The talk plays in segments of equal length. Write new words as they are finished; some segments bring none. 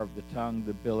of the tongue,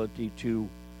 the ability to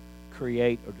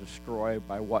create or destroy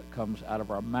by what comes out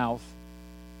of our mouth.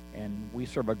 And we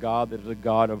serve a God that is a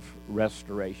God of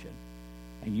restoration.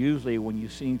 And usually when you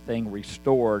see anything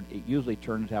restored, it usually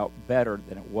turns out better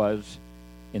than it was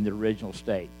in the original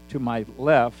state. To my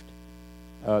left,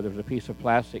 there's a piece of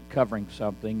plastic covering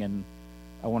something, and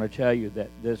I want to tell you that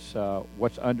this,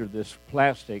 what's under this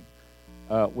plastic,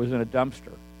 was in a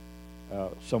dumpster.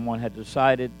 Someone had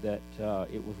decided that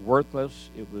it was worthless,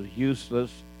 it was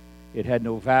useless, it had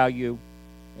no value,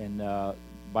 and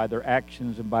by their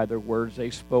actions and by their words,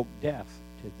 they spoke death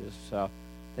to this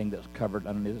thing that's covered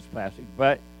underneath this plastic.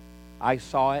 But I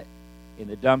saw it in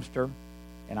the dumpster,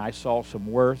 and I saw some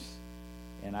worth,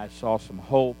 and I saw some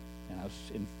hope, and I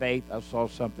was in faith. I saw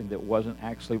something that wasn't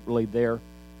actually really there.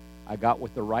 I got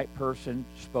with the right person,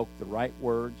 spoke the right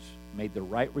words, made the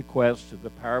right requests through the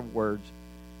power of words,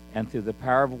 and through the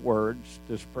power of words,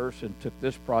 this person took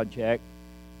this project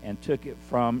and took it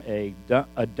from a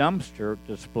dumpster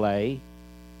display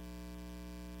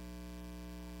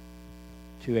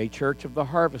to a Church of the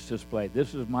Harvest display.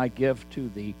 This is my gift to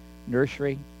the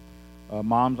nursery.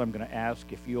 Moms, I'm going to ask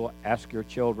if you'll ask your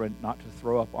children not to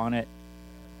throw up on it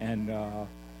and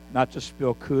not to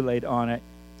spill Kool-Aid on it.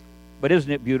 But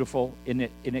isn't it beautiful?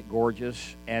 Isn't it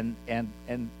gorgeous? And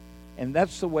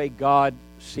that's the way God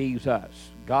sees us.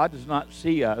 God does not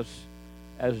see us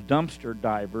as dumpster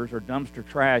divers or dumpster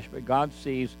trash, but God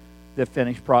sees the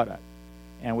finished product.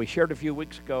 And we shared a few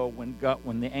weeks ago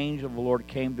when the angel of the Lord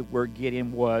came to where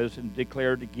Gideon was and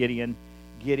declared to Gideon,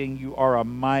 Gideon, you are a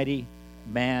mighty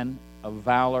man of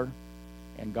valor.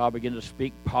 And God began to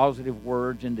speak positive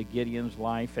words into Gideon's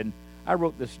life. And I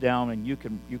wrote this down, and you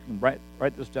can write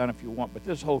this down if you want. But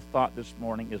this whole thought this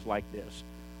morning is like this.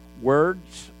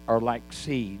 Words are like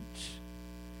seeds.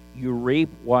 You reap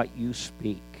what you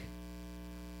speak.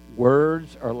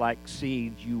 Words are like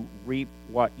seeds. You reap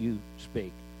what you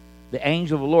speak. The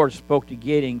angel of the Lord spoke to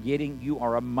Gideon. Gideon, you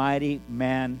are a mighty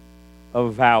man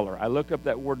of valor. I looked up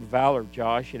that word valor,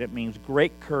 Josh, and it means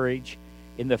great courage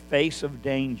in the face of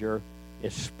danger,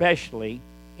 especially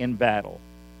in battle.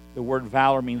 The word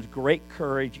valor means great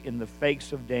courage in the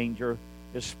face of danger,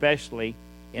 especially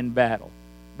in battle.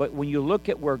 But when you look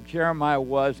at where Jeremiah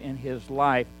was in his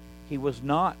life, he was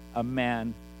not a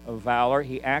man of valor.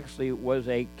 He actually was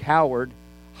a coward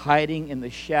hiding in the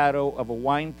shadow of a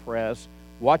wine press,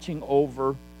 watching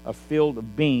over a field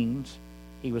of beans.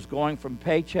 He was going from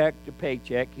paycheck to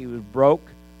paycheck. He was broke,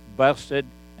 busted,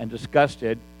 and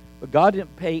disgusted. But God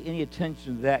didn't pay any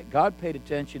attention to that. God paid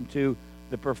attention to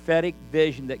the prophetic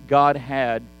vision that God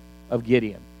had of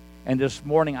Gideon. And this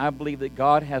morning, I believe that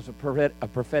God has a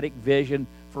prophetic vision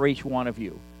for each one of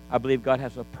you. I believe God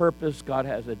has a purpose. God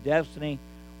has a destiny.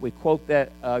 We quote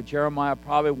that Jeremiah,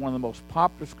 probably one of the most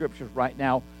popular scriptures right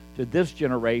now to this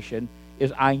generation,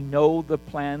 is I know the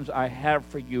plans I have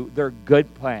for you. They're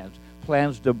good plans,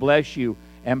 plans to bless you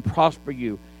and prosper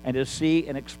you and to see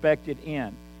an expected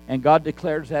end. And God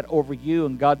declares that over you,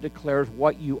 and God declares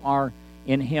what you are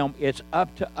in Him. It's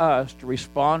up to us to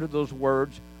respond to those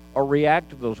words or react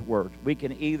to those words. We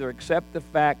can either accept the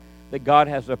fact that God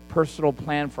has a personal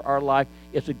plan for our life,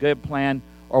 it's a good plan,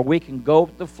 or we can go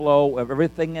with the flow of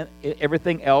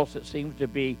everything else that seems to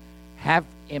be half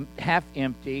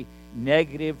empty,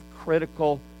 negative,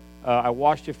 critical. I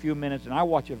watched a few minutes, and I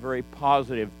watch a very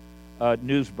positive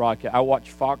news broadcast. I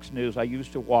watch Fox News. I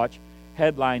used to watch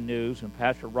Headline News, and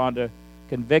Pastor Rhonda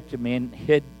convicted me and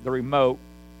hid the remote,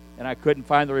 and I couldn't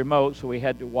find the remote, so we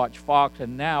had to watch Fox.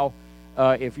 And now,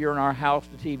 if you're in our house,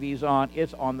 the TV's on,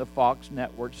 it's on the Fox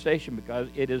network station because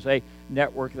it is a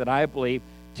network that I believe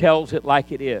tells it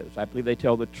like it is. I believe they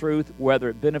tell the truth, whether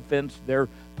it benefits their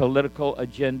political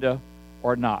agenda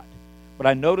or not. But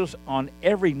I notice on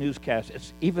every newscast,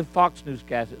 even Fox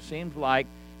newscast, it seems like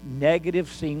negative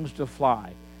seems to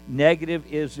fly. Negative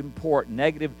is important.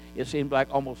 Negative, it seems like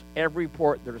almost every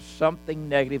report, there's something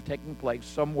negative taking place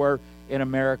somewhere in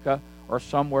America or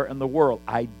somewhere in the world.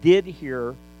 I did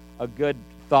hear a good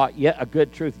thought, a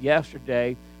good truth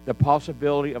yesterday, the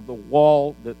possibility of the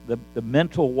wall, the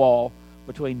mental wall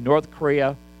between North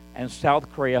Korea and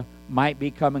South Korea might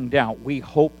be coming down. We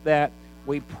hope that.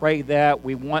 We pray that.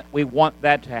 We want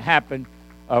that to happen.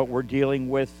 We're dealing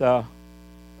with a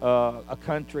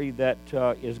country that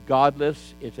is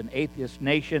godless. It's an atheist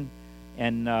nation,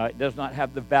 and it does not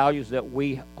have the values that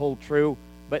we hold true,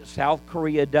 but South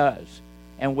Korea does.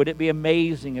 And would it be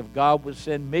amazing if God would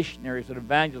send missionaries and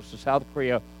evangelists to South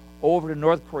Korea over to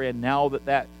North Korea now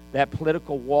that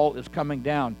political wall is coming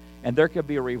down? And there could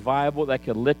be a revival that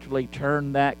could literally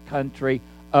turn that country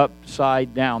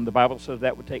upside down. The Bible says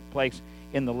that would take place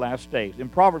in the last days. In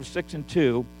Proverbs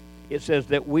 6:2, it says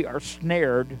that we are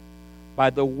snared by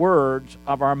the words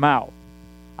of our mouth.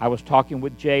 I was talking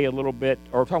with Jay a little bit,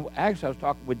 actually I was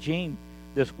talking with Gene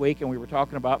this week, and we were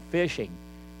talking about fishing.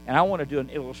 And I want to do an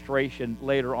illustration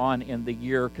later on in the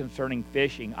year concerning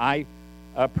fishing. I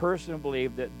personally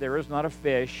believe that there is not a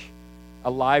fish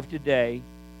alive today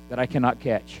that I cannot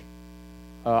catch.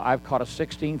 I've caught a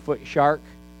 16-foot shark.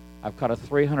 I've caught a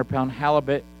 300-pound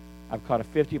halibut. I've caught a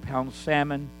 50-pound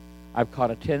salmon. I've caught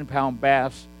a 10-pound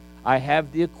bass. I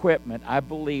have the equipment, I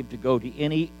believe, to go to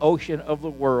any ocean of the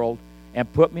world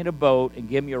and put me in a boat and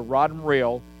give me a rod and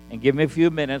reel and give me a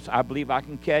few minutes. I believe I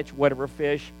can catch whatever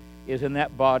fish is in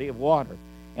that body of water.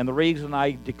 And the reason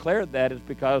I declared that is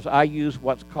because I use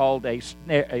what's called a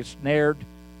snared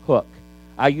hook.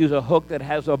 I use a hook that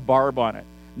has a barb on it.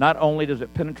 Not only does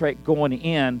it penetrate going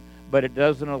in, but it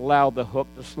doesn't allow the hook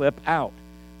to slip out.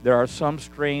 There are some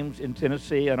streams in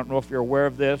Tennessee, I don't know if you're aware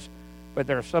of this, but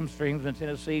there are some streams in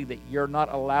Tennessee that you're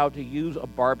not allowed to use a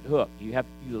barbed hook. You have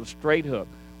to use a straight hook,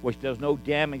 which does no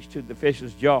damage to the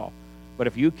fish's jaw. But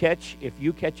if you catch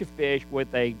a fish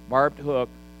with a barbed hook,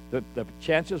 the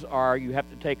chances are you have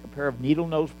to take a pair of needle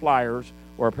nose pliers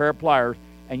or a pair of pliers,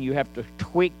 and you have to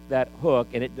tweak that hook,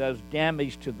 and it does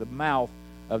damage to the mouth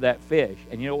of that fish.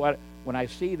 And you know what? When I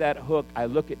see that hook, I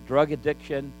look at drug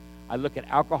addiction, I look at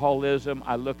alcoholism,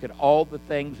 I look at all the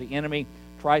things the enemy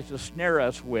tries to snare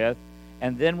us with.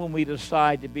 And then when we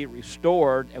decide to be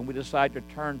restored and we decide to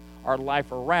turn our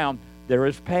life around, there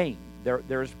is pain.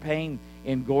 There is pain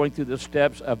in going through the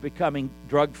steps of becoming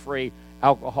drug-free,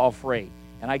 alcohol-free.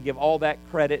 And I give all that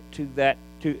credit to that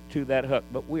hook.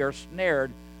 But we are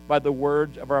snared by the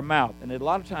words of our mouth. And a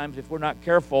lot of times, if we're not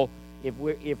careful, if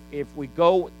we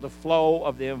go with the flow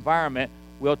of the environment,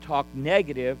 we'll talk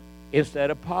negative instead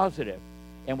of positive.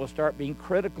 And we'll start being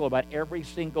critical about every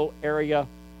single area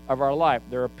of our life.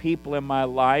 There are people in my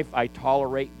life, I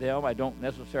tolerate them. I don't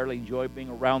necessarily enjoy being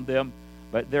around them.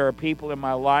 But there are people in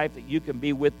my life that you can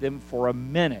be with them for a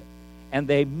minute, and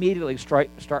they immediately start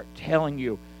telling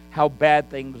you how bad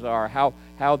things are, how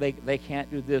they can't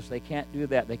do this, they can't do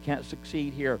that, they can't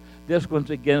succeed here. This one's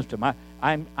against them.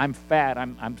 I'm fat,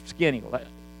 I'm skinny.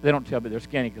 They don't tell me they're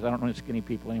skinny because I don't know any skinny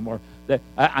people anymore.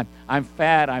 I'm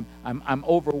fat, I'm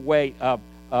overweight.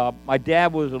 My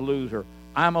dad was a loser.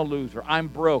 I'm a loser. I'm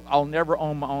broke. I'll never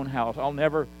own my own house. I'll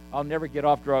never get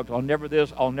off drugs. I'll never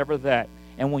this. I'll never that.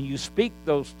 And when you speak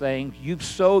those things, you've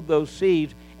sowed those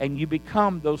seeds, and you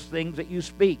become those things that you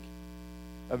speak.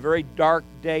 A very dark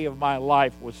day of my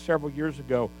life was several years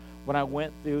ago when I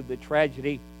went through the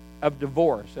tragedy of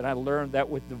divorce. And I learned that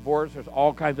with divorce, there's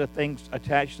all kinds of things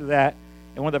attached to that.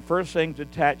 And one of the first things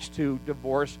attached to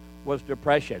divorce was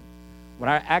depression. When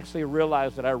I actually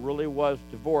realized that I really was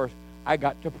divorced, I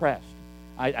got depressed.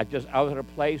 I was at a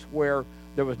place where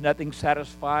there was nothing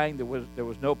satisfying. There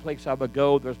was no place I would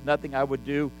go. There was nothing I would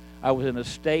do. I was in a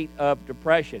state of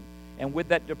depression. And with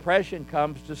that depression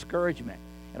comes discouragement.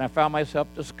 And I found myself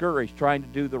discouraged, trying to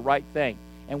do the right thing.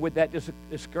 And with that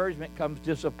discouragement comes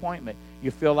disappointment. You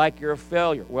feel like you're a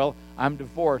failure. Well, I'm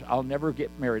divorced. I'll never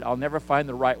get married. I'll never find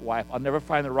the right wife. I'll never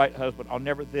find the right husband. I'll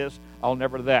never this. I'll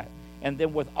never that. And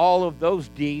then with all of those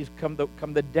D's come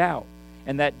the doubt.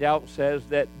 And that doubt says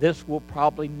that this will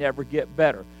probably never get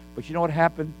better. But you know what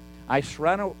happened? I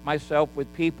surrounded myself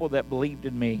with people that believed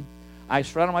in me. I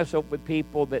surrounded myself with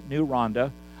people that knew Rhonda.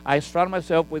 I surrounded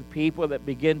myself with people that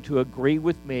began to agree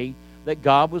with me that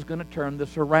God was going to turn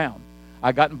this around.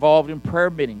 I got involved in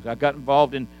prayer meetings. I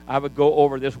would go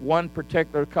over this one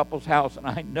particular couple's house, and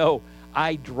I know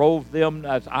I drove them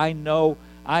nuts. I know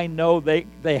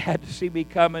they had to see me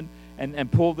coming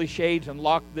and pull the shades and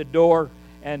lock the door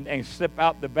and slip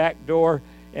out the back door.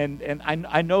 And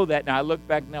I know that now. I look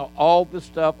back now, all the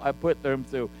stuff I put them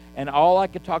through. And all I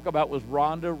could talk about was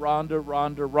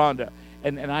Rhonda.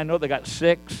 And I know they got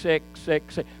sick.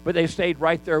 But they stayed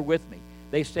right there with me.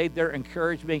 They stayed there,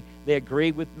 encouraged me. They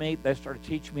agreed with me. They started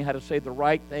teaching me how to say the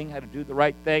right thing, how to do the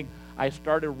right thing. I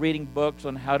started reading books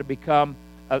on how to become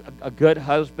a good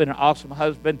husband, an awesome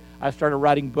husband. I started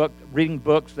reading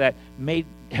books that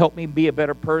helped me be a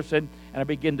better person. And I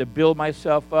began to build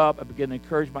myself up. I began to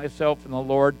encourage myself in the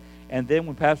Lord. And then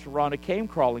when Pastor Rhonda came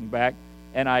crawling back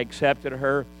and I accepted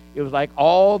her, it was like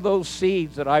all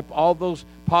those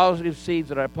positive seeds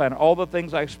that I planted, all the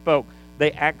things I spoke,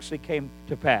 they actually came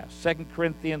to pass. 2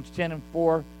 Corinthians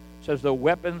 10:4 says, the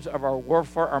weapons of our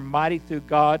warfare are mighty through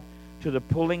God to the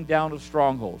pulling down of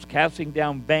strongholds, casting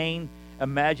down vain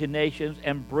imaginations,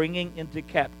 and bringing into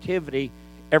captivity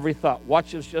every thought.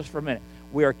 Watch this just for a minute.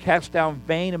 We are cast down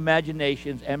vain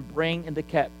imaginations and bring into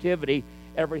captivity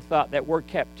every thought. That word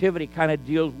captivity kind of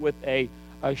deals with a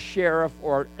sheriff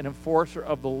or an enforcer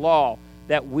of the law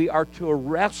that we are to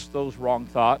arrest those wrong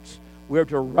thoughts. We are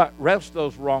to arrest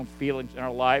those wrong feelings in our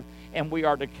life, and we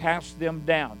are to cast them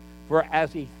down. For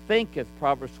as he thinketh,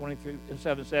 Proverbs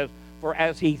 23:7 says, for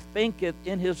as he thinketh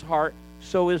in his heart,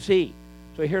 so is he.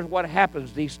 So here's what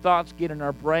happens. These thoughts get in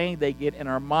our brain, they get in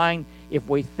our mind. If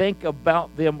we think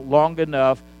about them long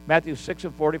enough, Matthew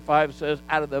 6:45 says,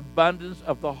 out of the abundance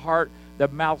of the heart, the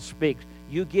mouth speaks.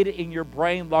 You get it in your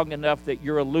brain long enough that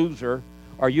you're a loser,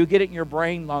 or you get it in your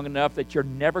brain long enough that you're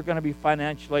never going to be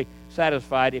financially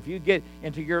satisfied. If you get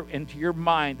into your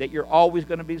mind that you're always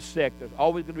going to be sick, there's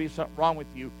always going to be something wrong with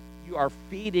you, you are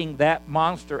feeding that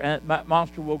monster, and that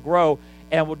monster will grow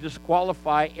and will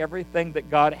disqualify everything that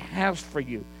God has for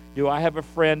you. Do I have a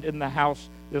friend in the house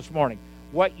this morning?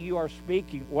 What you are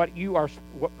speaking, what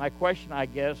my question, I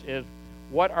guess, is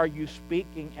what are you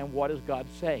speaking and what is God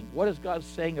saying? What is God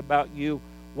saying about you?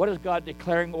 What is God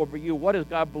declaring over you? What is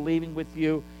God believing with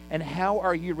you? And how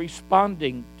are you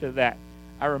responding to that?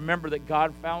 I remember that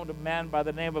God found a man by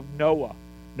the name of Noah.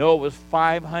 Noah was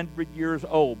 500 years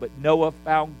old, but Noah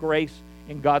found grace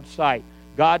in God's sight.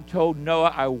 God told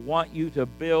Noah, I want you to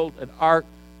build an ark.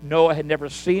 Noah had never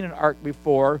seen an ark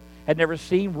before, had never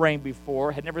seen rain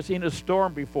before, had never seen a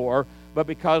storm before, but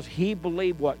because he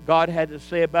believed what God had to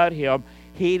say about him,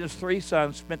 he and his 3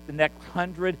 sons spent the next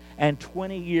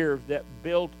 120 years that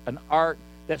built an ark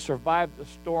that survived the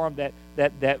storm that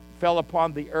fell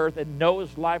upon the earth, and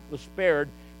Noah's life was spared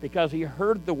because he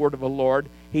heard the word of the Lord,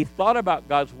 he thought about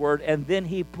God's word, and then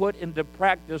he put into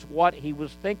practice what he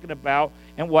was thinking about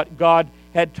and what God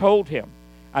had told him.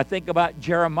 I think about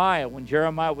Jeremiah. When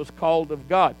Jeremiah was called of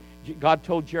God, God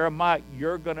told Jeremiah,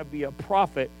 you're going to be a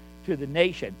prophet to the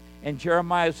nation. And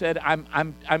Jeremiah said,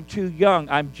 I'm too young.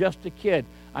 I'm just a kid.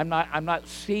 I'm not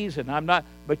seasoned. I'm not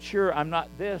mature. I'm not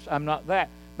this. I'm not that.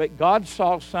 But God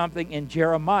saw something in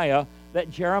Jeremiah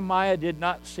that Jeremiah did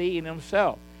not see in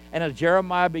himself. And as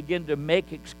Jeremiah began to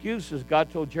make excuses, God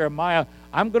told Jeremiah,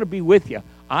 I'm going to be with you.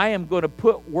 I am going to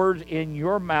put words in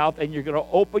your mouth, and you're going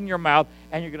to open your mouth,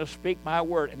 and you're going to speak my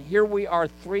word. And here we are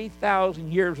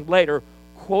 3,000 years later,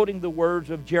 quoting the words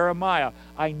of Jeremiah.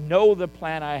 I know the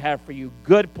plan I have for you,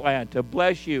 good plan, to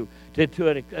bless you, to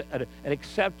an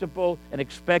acceptable and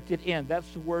expected end.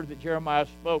 That's the word that Jeremiah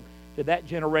spoke to that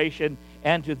generation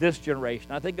and to this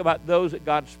generation. I think about those that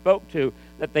God spoke to,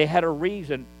 that they had a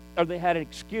reason or they had an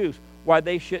excuse why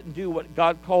they shouldn't do what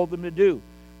God called them to do.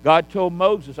 God told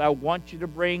Moses, I want you to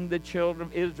bring the children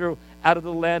of Israel out of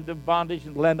the land of bondage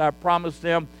and the land I promised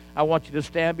them. I want you to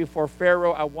stand before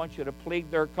Pharaoh. I want you to plead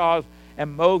their cause.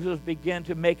 And Moses began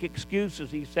to make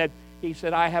excuses. He said,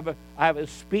 I have a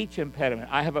speech impediment.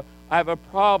 I have a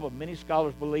problem. Many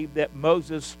scholars believe that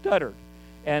Moses stuttered.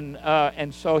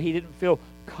 And so he didn't feel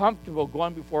comfortable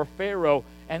going before Pharaoh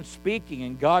and speaking.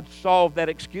 And God solved that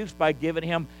excuse by giving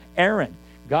him Aaron.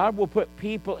 God will put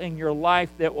people in your life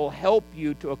that will help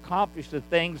you to accomplish the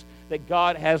things that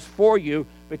God has for you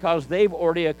because they've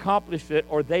already accomplished it,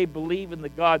 or they believe in the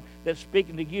God that's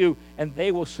speaking to you, and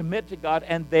they will submit to God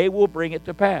and they will bring it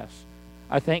to pass.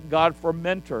 I thank God for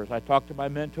mentors. I talked to my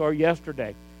mentor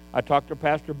yesterday. I talked to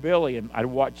Pastor Billy, and I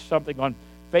watched something on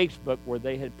Facebook where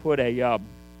they had put a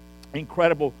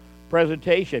incredible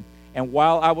presentation. And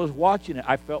while I was watching it,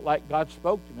 I felt like God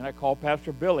spoke to me. And I called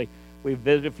Pastor Billy. We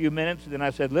visited a few minutes, and then I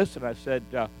said, listen,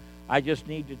 I just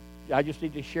need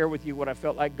to share with you what I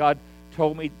felt like God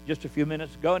told me just a few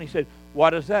minutes ago. And he said,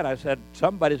 what is that? I said,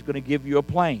 somebody's going to give you a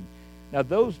plane. Now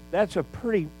that's a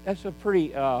pretty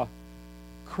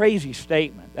crazy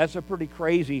statement. That's a pretty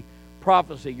crazy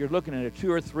prophecy. You're looking at a $2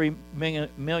 or $3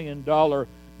 million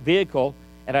vehicle,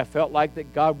 and I felt like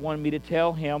that God wanted me to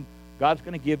tell him, God's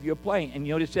going to give you a plane. And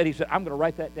you know what he said? He said, I'm going to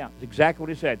write that down. It's exactly what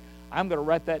he said. I'm going to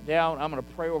write that down. I'm going to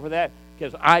pray over that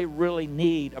because I really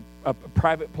need a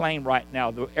private plane right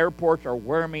now. The airports are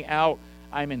wearing me out.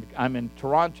 I'm in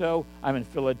Toronto. I'm in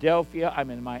Philadelphia. I'm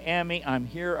in Miami. I'm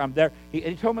here. I'm there. He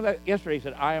told me that yesterday. He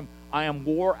said, I am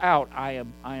wore out. I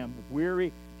am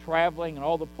weary traveling and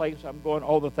all the places I'm going,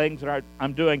 all the things that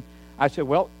I'm doing. I said,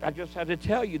 well, I just had to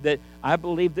tell you that I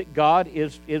believe that God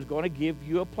is going to give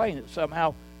you a plane. That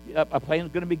somehow a plane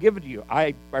is going to be given to you.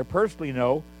 I personally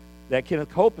know that Kenneth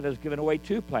Copeland has given away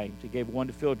 2 planes. He gave one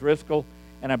to Phil Driscoll,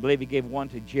 and I believe he gave one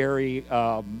to Jerry,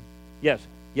 Jerry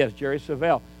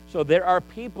Savelle. So there are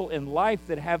people in life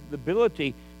that have the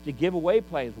ability to give away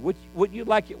planes. Would you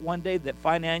like it one day that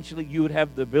financially you would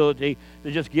have the ability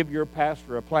to just give your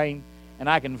pastor a plane, and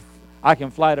I can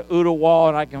fly to Ottawa,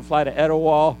 and I can fly to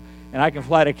Etowah, and I can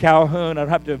fly to Calhoun. I don't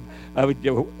have to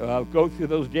go through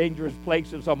those dangerous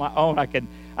places on my own. I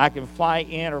can fly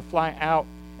in or fly out.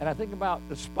 And I think about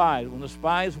the spies. When the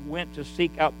spies went to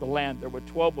seek out the land, there were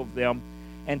 12 of them,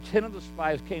 And 10 of the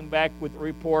spies came back with a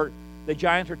report, the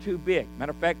giants are too big.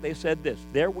 Matter of fact, they said this,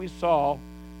 there we saw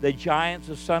the giants,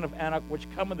 the son of Anak, which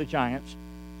come of the giants,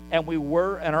 and we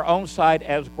were on our own side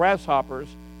as grasshoppers,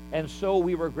 and so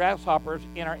we were grasshoppers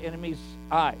in our enemies'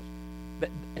 eyes.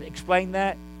 Explain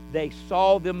that. They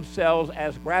saw themselves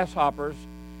as grasshoppers,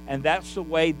 and that's the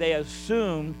way they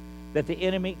assumed that the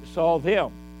enemy saw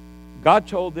them. God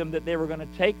told them that they were going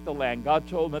to take the land. God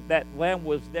told them that land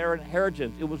was their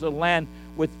inheritance. It was a land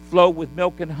flowed with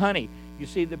milk and honey. You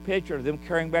see the picture of them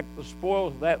carrying back the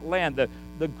spoils of that land,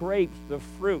 the grapes, the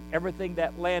fruit, everything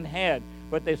that land had.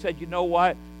 But they said, you know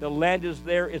what? The land is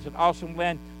there. It's an awesome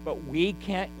land, but we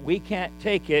can't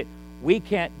take it. We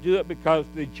can't do it because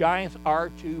the giants are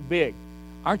too big.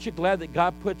 Aren't you glad that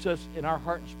God puts us in our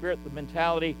heart and spirit the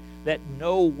mentality that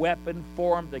no weapon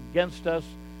formed against us,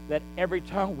 that every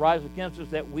tongue rise against us,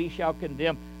 that we shall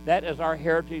condemn? That is our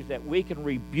heritage, that we can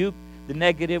rebuke the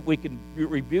negative, we can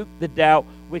rebuke the doubt,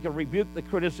 we can rebuke the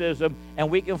criticism,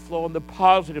 and we can flow in the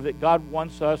positive that God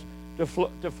wants us to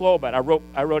flow about.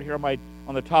 I wrote here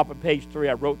on the top of page 3,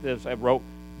 I wrote this. I wrote,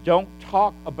 don't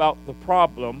talk about the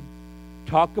problem,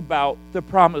 talk about the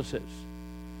promises.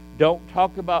 Don't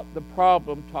talk about the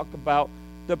problem, talk about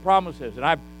the promises. And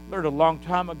I've learned a long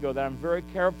time ago that I'm very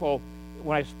careful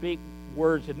when I speak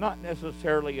words, and not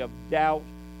necessarily of doubt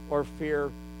or fear,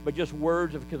 but just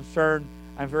words of concern.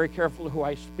 I'm very careful who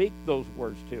I speak those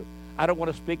words to. I don't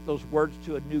want to speak those words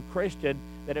to a new Christian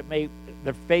that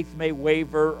their faith may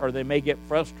waver, or they may get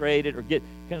frustrated or get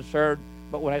concerned.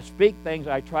 But when I speak things,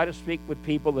 I try to speak with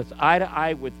people that's eye to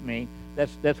eye with me,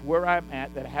 that's where I'm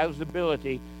at, that has the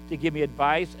ability to give me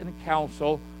advice and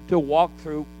counsel to walk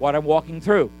through what I'm walking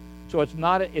through. So it's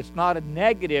not a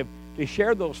negative to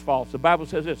share those faults. The Bible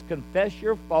says this, confess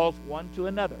your faults one to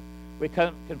another. We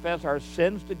confess our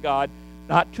sins to God,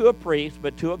 not to a priest,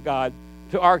 but to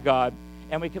our God,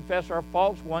 and we confess our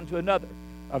faults one to another.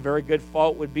 A very good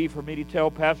fault would be for me to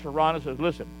tell Pastor Ron, says,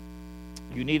 listen,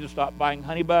 you need to stop buying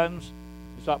honey buns,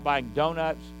 stop buying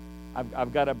donuts.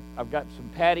 I've got some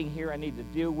padding here I need to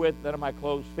deal with. None of my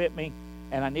clothes fit me,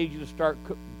 and I need you to start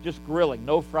just grilling,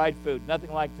 no fried food,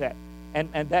 nothing like that. And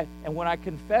when I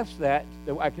confess that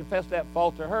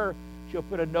fault to her, she'll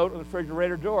put a note on the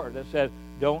refrigerator door that says,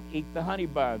 don't eat the honey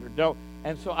buns, or don't.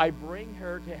 And so I bring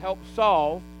her to help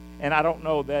solve, and I don't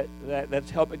know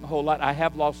that's helping a whole lot. I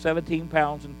have lost 17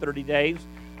 pounds in 30 days.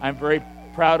 I'm very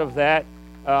proud of that.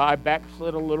 I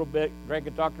backslid a little bit, drank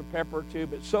a Dr. Pepper or two,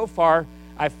 but so far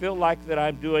I feel like that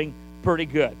I'm doing pretty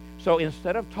good. So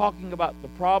instead of talking about the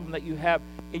problem that you have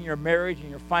in your marriage,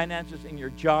 in your finances, in your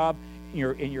job, in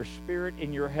your spirit,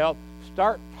 in your health,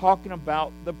 start talking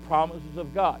about the promises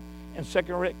of God. And 2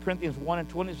 Corinthians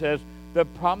 1:20 says, the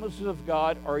promises of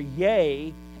God are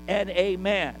yea and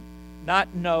amen. Not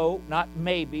no, not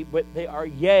maybe, but they are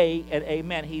yea and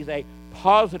amen. He's a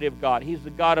positive God. He's the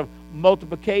God of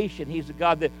multiplication. He's the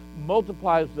God that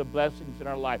multiplies the blessings in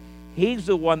our life. He's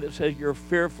the one that says you're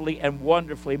fearfully and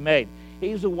wonderfully made.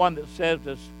 He's the one that says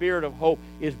the spirit of hope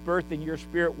is birthed in your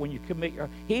spirit when you commit your...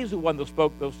 He's the one that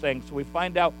spoke those things. So we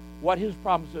find out what his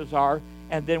promises are,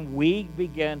 and then we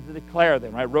begin to declare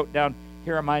them. I wrote down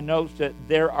here in my notes that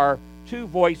there are two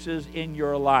voices in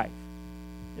your life.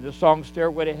 In the song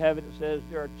Stairway to Heaven, it says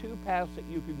there are two paths that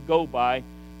you can go by,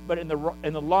 but in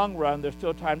the long run, there's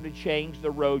still time to change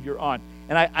the road you're on.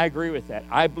 And I agree with that.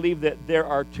 I believe that there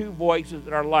are two voices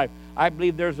in our life. I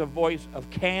believe there's a voice of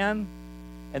can,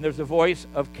 and there's a voice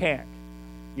of can't.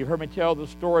 You heard me tell the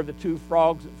story of the two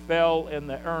frogs that fell in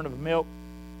the urn of milk,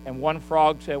 and one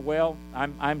frog said, well,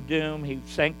 I'm doomed. He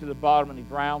sank to the bottom and he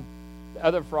drowned. The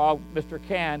other frog, Mr.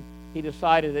 Can, he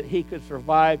decided that he could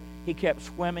survive. He kept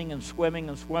swimming and swimming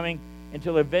and swimming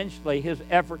until eventually his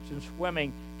efforts in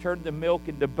swimming turned the milk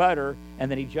into butter,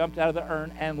 and then he jumped out of the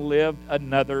urn and lived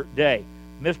another day.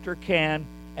 Mr. Can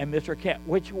and Mr. Can't.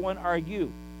 Which one are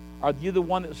you? Are you the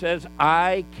one that says,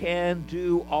 I can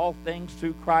do all things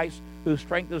through Christ who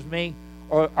strengthens me?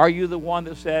 Or are you the one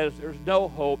that says, there's no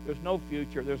hope, there's no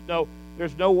future,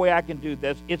 there's no way I can do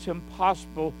this, it's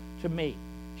impossible to me?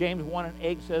 James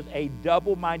 1:8 says, a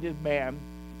double-minded man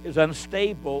is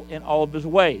unstable in all of his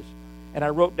ways. And I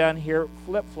wrote down here,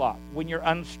 flip-flop. When you're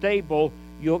unstable,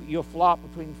 you'll flop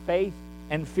between faith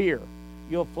and fear.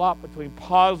 You'll flop between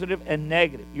positive and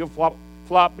negative. You'll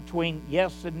flop between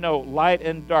yes and no, light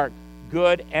and dark,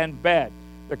 good and bad.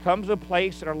 There comes a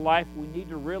place in our life we need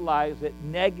to realize that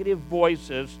negative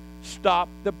voices stop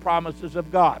the promises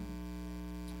of God.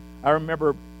 I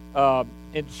remember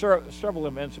in several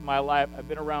events in my life, I've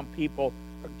been around people,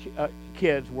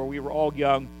 kids, where we were all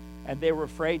young, and they were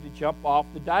afraid to jump off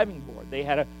the diving board. They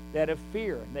had a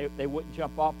fear, and they wouldn't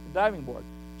jump off the diving board.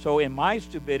 So in my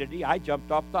stupidity, I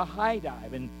jumped off the high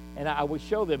dive, and I would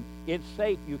show them it's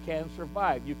safe. You can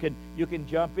survive. You can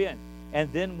jump in.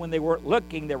 And then when they weren't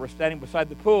looking, they were standing beside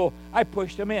the pool. I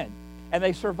pushed them in, and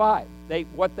they survived.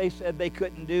 What they said they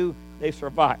couldn't do, they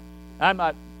survived. I'm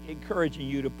not encouraging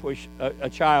you to push a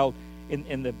child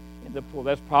in the pool.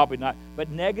 That's probably not. But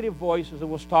negative voices that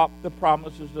will stop the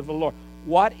promises of the Lord.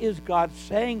 What is God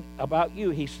saying about you?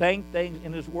 He's saying things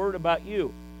in His Word about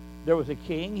you. There was a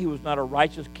king. He was not a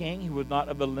righteous king. He was not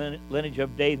of the lineage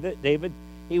of David.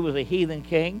 He was a heathen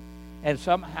king. And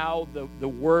somehow the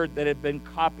word that had been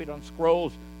copied on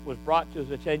scrolls was brought to his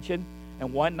attention.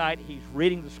 And one night he's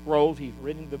reading the scrolls. He's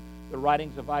reading the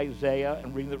writings of Isaiah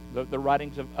and reading the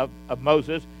writings of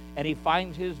Moses. And he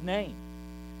finds his name.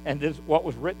 And what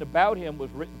was written about him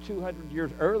was written 200 years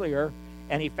earlier.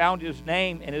 And he found his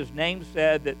name. And his name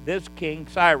said that this king,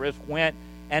 Cyrus, went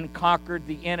and conquered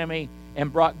the enemy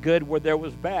and brought good where there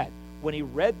was bad. When he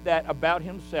read that about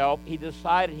himself, he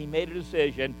decided, he made a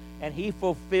decision, and he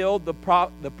fulfilled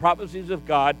the prophecies of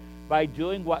God by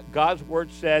doing what God's Word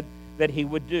said that he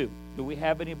would do. Do we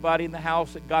have anybody in the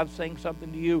house that God's saying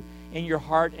something to you in your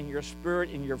heart, in your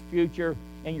spirit, in your future,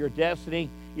 in your destiny?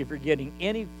 If you're getting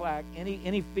any flack,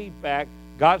 any feedback,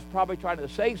 God's probably trying to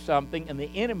say something, and the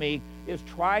enemy is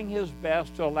trying his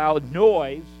best to allow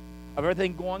noise of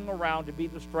everything going around to be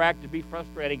distracted, to be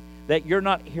frustrating, that you're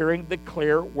not hearing the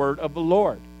clear word of the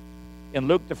Lord. In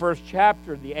Luke, the 1st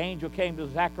chapter, the angel came to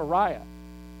Zechariah.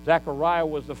 Zechariah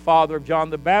was the father of John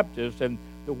the Baptist, and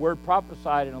the word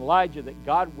prophesied in Elijah that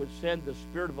God would send the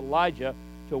spirit of Elijah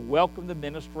to welcome the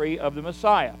ministry of the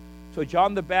Messiah. So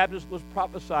John the Baptist was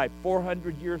prophesied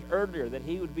 400 years earlier that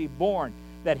he would be born,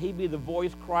 that he'd be the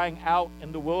voice crying out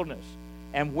in the wilderness.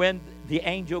 And when the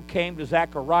angel came to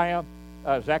Zechariah,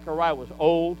 Zechariah was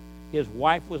old. His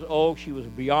wife was old. She was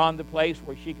beyond the place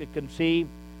where she could conceive.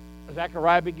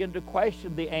 Zechariah began to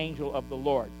question the angel of the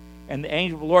Lord. And the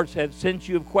angel of the Lord said, since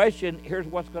you've questioned, here's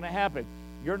what's going to happen.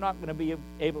 You're not going to be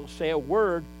able to say a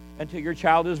word until your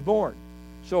child is born.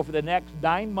 So for the next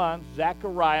 9 months,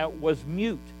 Zechariah was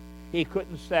mute. He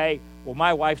couldn't say, well,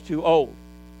 my wife's too old.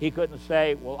 He couldn't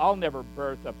say, well, I'll never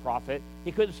birth a prophet.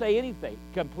 He couldn't say anything.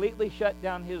 Completely shut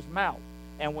down his mouth.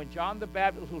 And when John the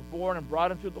Baptist was born and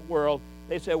brought into the world,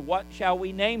 they said, what shall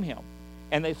we name him?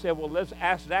 And they said, well, let's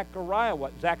ask Zechariah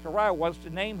what Zechariah wants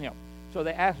to name him. So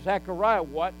they asked Zechariah,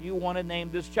 what do you want to name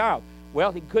this child?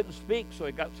 Well, he couldn't speak, so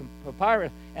he got some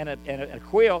papyrus and a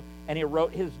quill, and he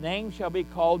wrote, his name shall be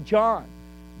called John.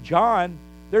 John,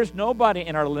 there's nobody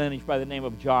in our lineage by the name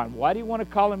of John. Why do you want to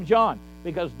call him John?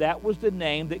 Because that was the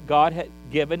name that God had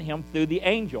given him through the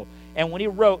angel. And when he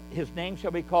wrote, his name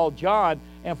shall be called John,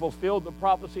 and fulfilled the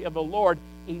prophecy of the Lord,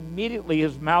 immediately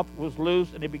his mouth was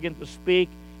loosed, and he began to speak,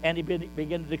 and he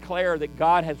began to declare that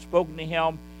God had spoken to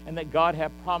him, and that God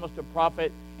had promised a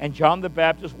prophet, and John the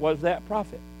Baptist was that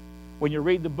prophet. When you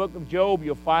read the book of Job,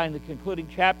 you'll find the concluding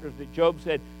chapters that Job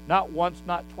said, not once,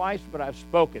 not twice, but I've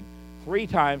spoken. 3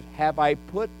 times have I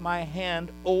put my hand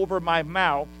over my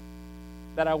mouth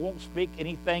that I won't speak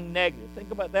anything negative.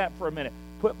 Think about that for a minute.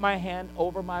 Put my hand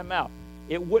over my mouth.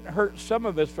 It wouldn't hurt some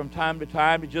of us from time to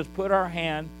time to just put our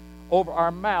hand over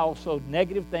our mouth so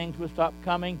negative things would stop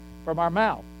coming from our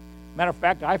mouth. Matter of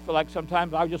fact, I feel like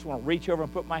sometimes I just want to reach over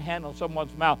and put my hand on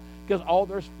someone's mouth because all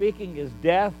they're speaking is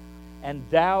death and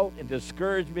doubt and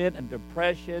discouragement and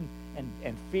depression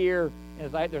and fear. And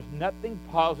it's like there's nothing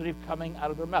positive coming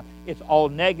out of their mouth. It's all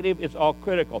negative. It's all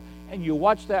critical. And you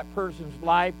watch that person's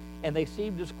life, and they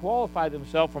seem to disqualify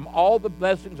themselves from all the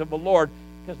blessings of the Lord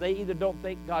because they either don't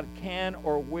think God can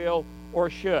or will or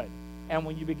should. And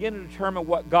when you begin to determine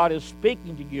what God is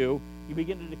speaking to you, you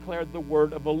begin to declare the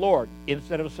word of the Lord.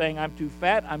 Instead of saying, I'm too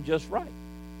fat, I'm just right.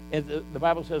 And the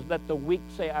Bible says, let the weak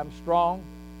say I'm strong.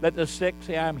 Let the sick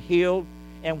say I'm healed.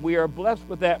 And we are blessed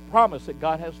with that promise that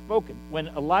God has spoken. When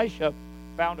Elisha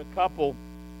found a couple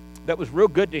that was real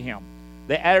good to him,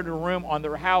 they added a room on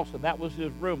their house, and that was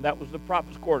his room. That was the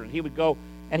prophet's quarter. He would go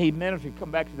and he'd minister,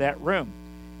 come back to that room.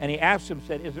 And he asked them,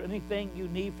 said, is there anything you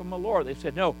need from the Lord? They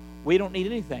said, no, we don't need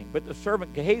anything. But the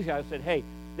servant Gehazi said, hey,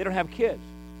 they don't have kids.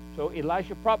 So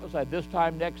Elisha prophesied, this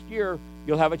time next year,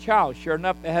 you'll have a child. Sure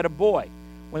enough, they had a boy.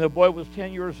 When the boy was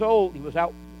 10 years old, he was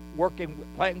out working,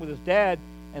 playing with his dad,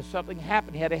 and something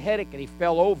happened. He had a headache, and he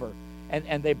fell over.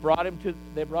 And they brought him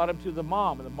to the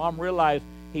mom. And the mom realized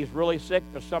he's really sick.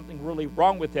 There's something really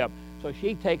wrong with him. So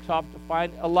she takes off to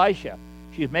find Elisha.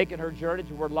 She's making her journey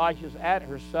to where Elisha's at.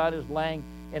 Her son is laying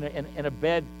in a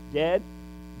bed dead.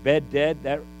 Bed dead.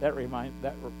 That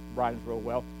rhymes real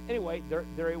well. Anyway,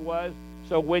 there he was.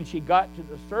 So when she got to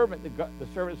the servant, the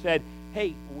servant said,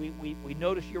 hey, we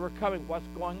noticed you were coming. What's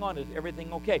going on? Is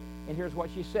everything okay? And here's what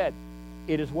she said.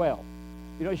 It is well.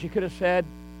 You know, she could have said,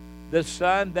 the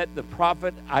son that the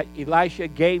prophet Elisha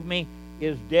gave me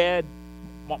is dead.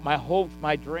 My hopes,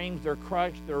 my dreams, they're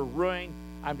crushed, they're ruined.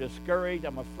 I'm discouraged,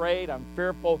 I'm afraid, I'm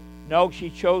fearful. No, she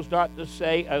chose not to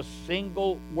say a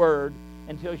single word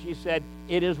until she said,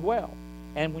 it is well.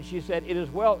 And when she said, it is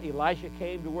well, Elisha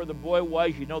came to where the boy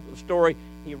was. You know the story.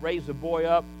 He raised the boy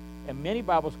up. And many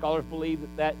Bible scholars believe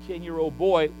that 10-year-old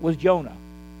boy was Jonah.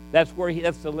 That's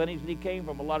the lineage that he came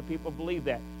from. A lot of people believe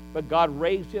that. But God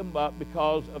raised him up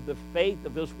because of the faith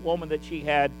of this woman that she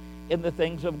had in the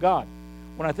things of God.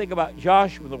 When I think about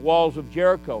Joshua, the walls of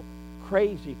Jericho,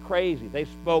 crazy. They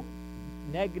spoke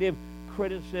negative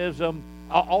criticism.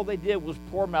 All they did was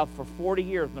pour mouth for 40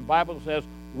 years. And the Bible says,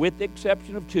 with the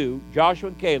exception of two, Joshua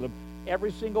and Caleb,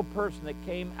 every single person that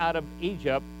came out of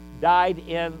Egypt died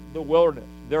in the wilderness.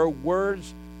 Their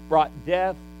words brought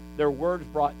death. Their words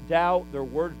brought doubt. Their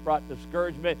words brought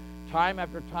discouragement. Time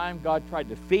after time, God tried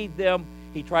to feed them.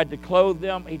 He tried to clothe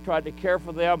them. He tried to care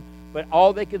for them. But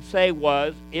all they could say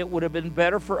was, it would have been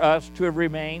better for us to have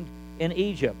remained in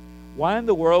Egypt. Why in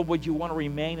the world would you want to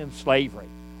remain in slavery?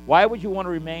 Why would you want to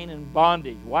remain in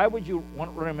bondage? Why would you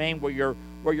want to remain where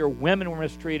your women were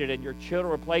mistreated and your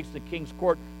children were placed in the king's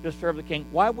court to serve the king?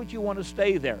 Why would you want to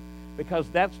stay there? Because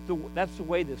that's the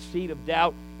way the seed of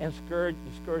doubt and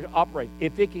discourage operates.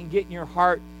 If it can get in your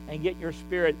heart and get in your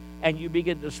spirit and you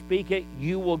begin to speak it,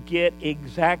 you will get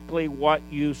exactly what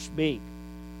you speak.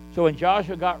 So when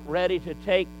Joshua got ready to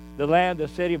take the land, the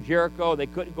city of Jericho, they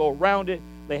couldn't go around it.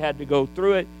 They had to go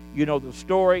through it. You know the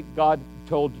story. God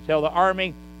told to tell the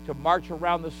army to march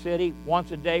around the city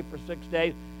once a day for 6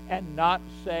 days and not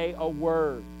say a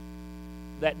word.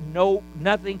 That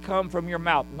nothing come from your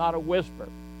mouth, not a whisper.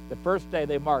 The first day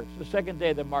they marched. The second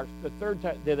day they marched. The third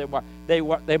day they marched.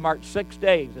 They marched 6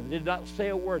 days and did not say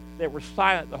a word. They were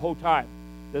silent the whole time.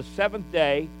 The seventh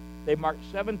day, they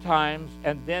marched 7 times,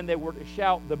 and then they were to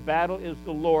shout, the battle is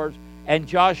the Lord's and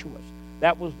Joshua's.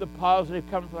 That was the positive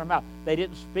coming from their mouth. They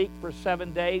didn't speak for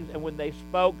 7 days, and when they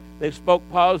spoke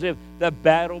positive. The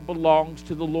battle belongs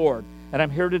to the Lord. And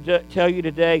I'm here to tell you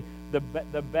today,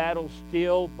 the battle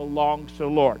still belongs to the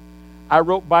Lord. I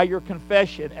wrote, by your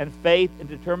confession and faith and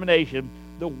determination,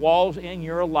 the walls in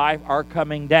your life are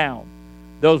coming down.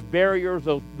 Those barriers,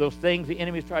 those things the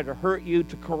enemy's tried to hurt you,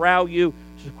 to corral you,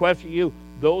 to sequester you,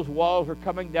 those walls are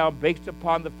coming down based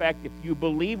upon the fact if you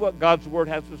believe what God's Word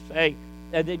has to say,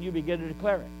 and then you begin to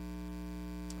declare it.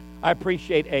 I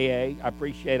appreciate AA.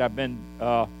 I've been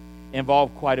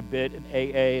involved quite a bit in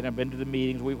AA, and I've been to the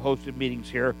meetings. We've hosted meetings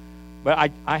here.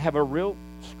 But I have a real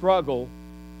struggle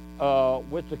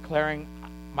with declaring,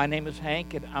 my name is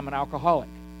Hank, and I'm an alcoholic.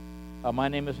 My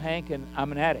name is Hank, and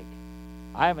I'm an addict.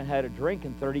 I haven't had a drink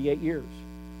in 38 years.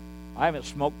 I haven't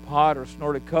smoked pot or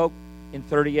snorted coke in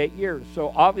 38 years.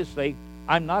 So obviously,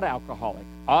 I'm not an alcoholic.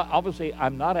 Obviously,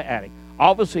 I'm not an addict.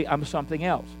 Obviously, I'm something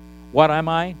else. What am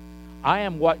I? I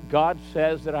am what God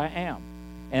says that I am.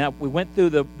 And we went through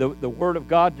the Word of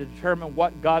God to determine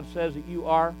what God says that you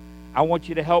are. I want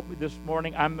you to help me this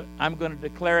morning. I'm going to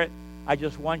declare it. I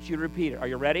just want you to repeat it. Are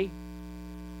you ready?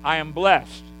 I am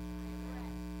blessed.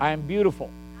 I am beautiful.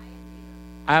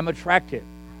 I am attractive.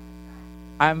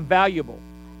 I am valuable.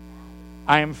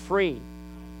 I am free.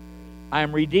 I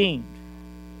am redeemed.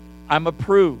 I'm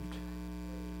approved.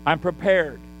 I'm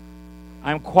prepared.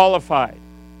 I'm qualified.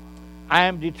 I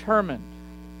am determined.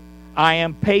 I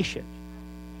am patient.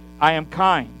 I am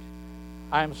kind.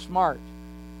 I am smart.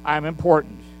 I am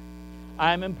important.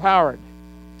 I am empowered.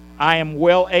 I am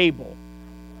well able.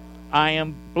 I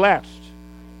am blessed.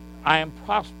 I am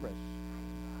prosperous.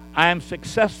 I am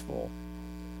successful.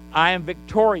 I am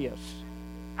victorious.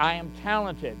 I am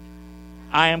talented.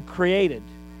 I am creative.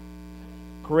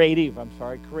 Creative. I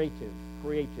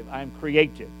am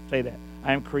creative. Say that.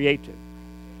 I am creative.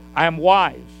 I am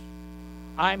wise.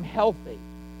 I'm healthy.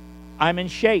 I'm in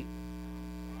shape.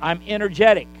 I'm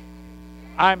energetic.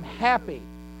 I'm happy.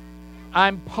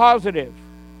 I'm positive.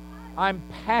 I'm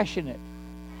passionate.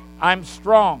 I'm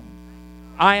strong.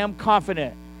 I am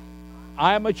confident.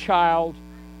 I am a child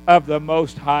of the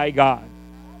Most High God.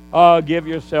 Oh, give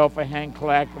yourself a hand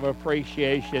clap of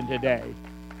appreciation today.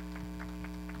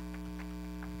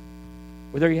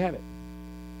 Well, there you have it.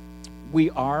 We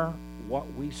are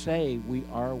what we say. We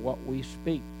are what we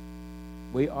speak.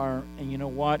 We are, and you know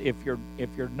what? If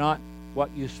you're not what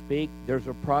you speak, there's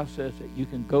a process that you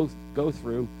can go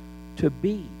through to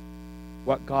be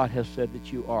what God has said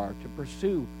that you are, to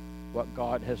pursue what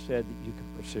God has said that you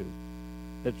can pursue.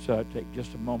 Let's take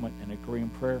just a moment and agree in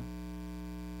prayer.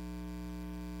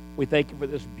 We thank you for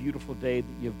this beautiful day that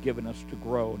you've given us to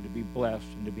grow and to be blessed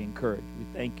and to be encouraged. We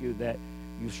thank you that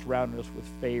you surrounded us with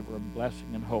favor and blessing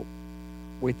and hope.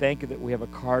 We thank you that we have a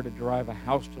car to drive, a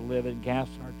house to live in, gas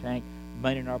in our tank,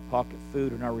 money in our pocket,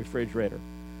 food in our refrigerator.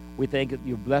 We thank you that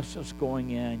you blessed us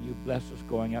going in, you blessed us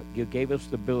going out. You gave us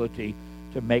the ability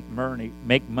to make money,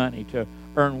 to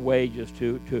earn wages,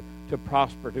 to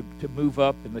prosper, to move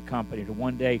up in the company, to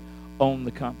one day own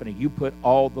the company. You put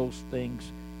all those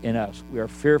things in us. We are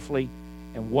fearfully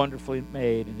and wonderfully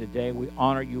made, and today we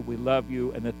honor you, we love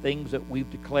you, and the things that we've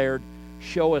declared,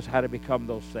 show us how to become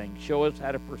those things. Show us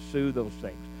how to pursue those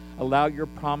things. Allow your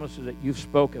promises that you've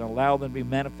spoken, allow them to be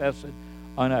manifested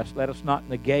on us. Let us not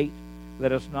negate,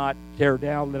 let us not tear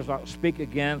down, let us not speak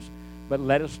against, but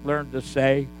let us learn to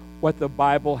say what the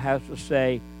Bible has to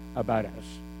say about us.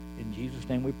 In Jesus'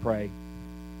 name we pray.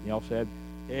 You all said,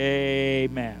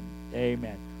 amen.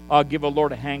 Amen. I'll give the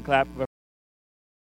Lord a hand clap.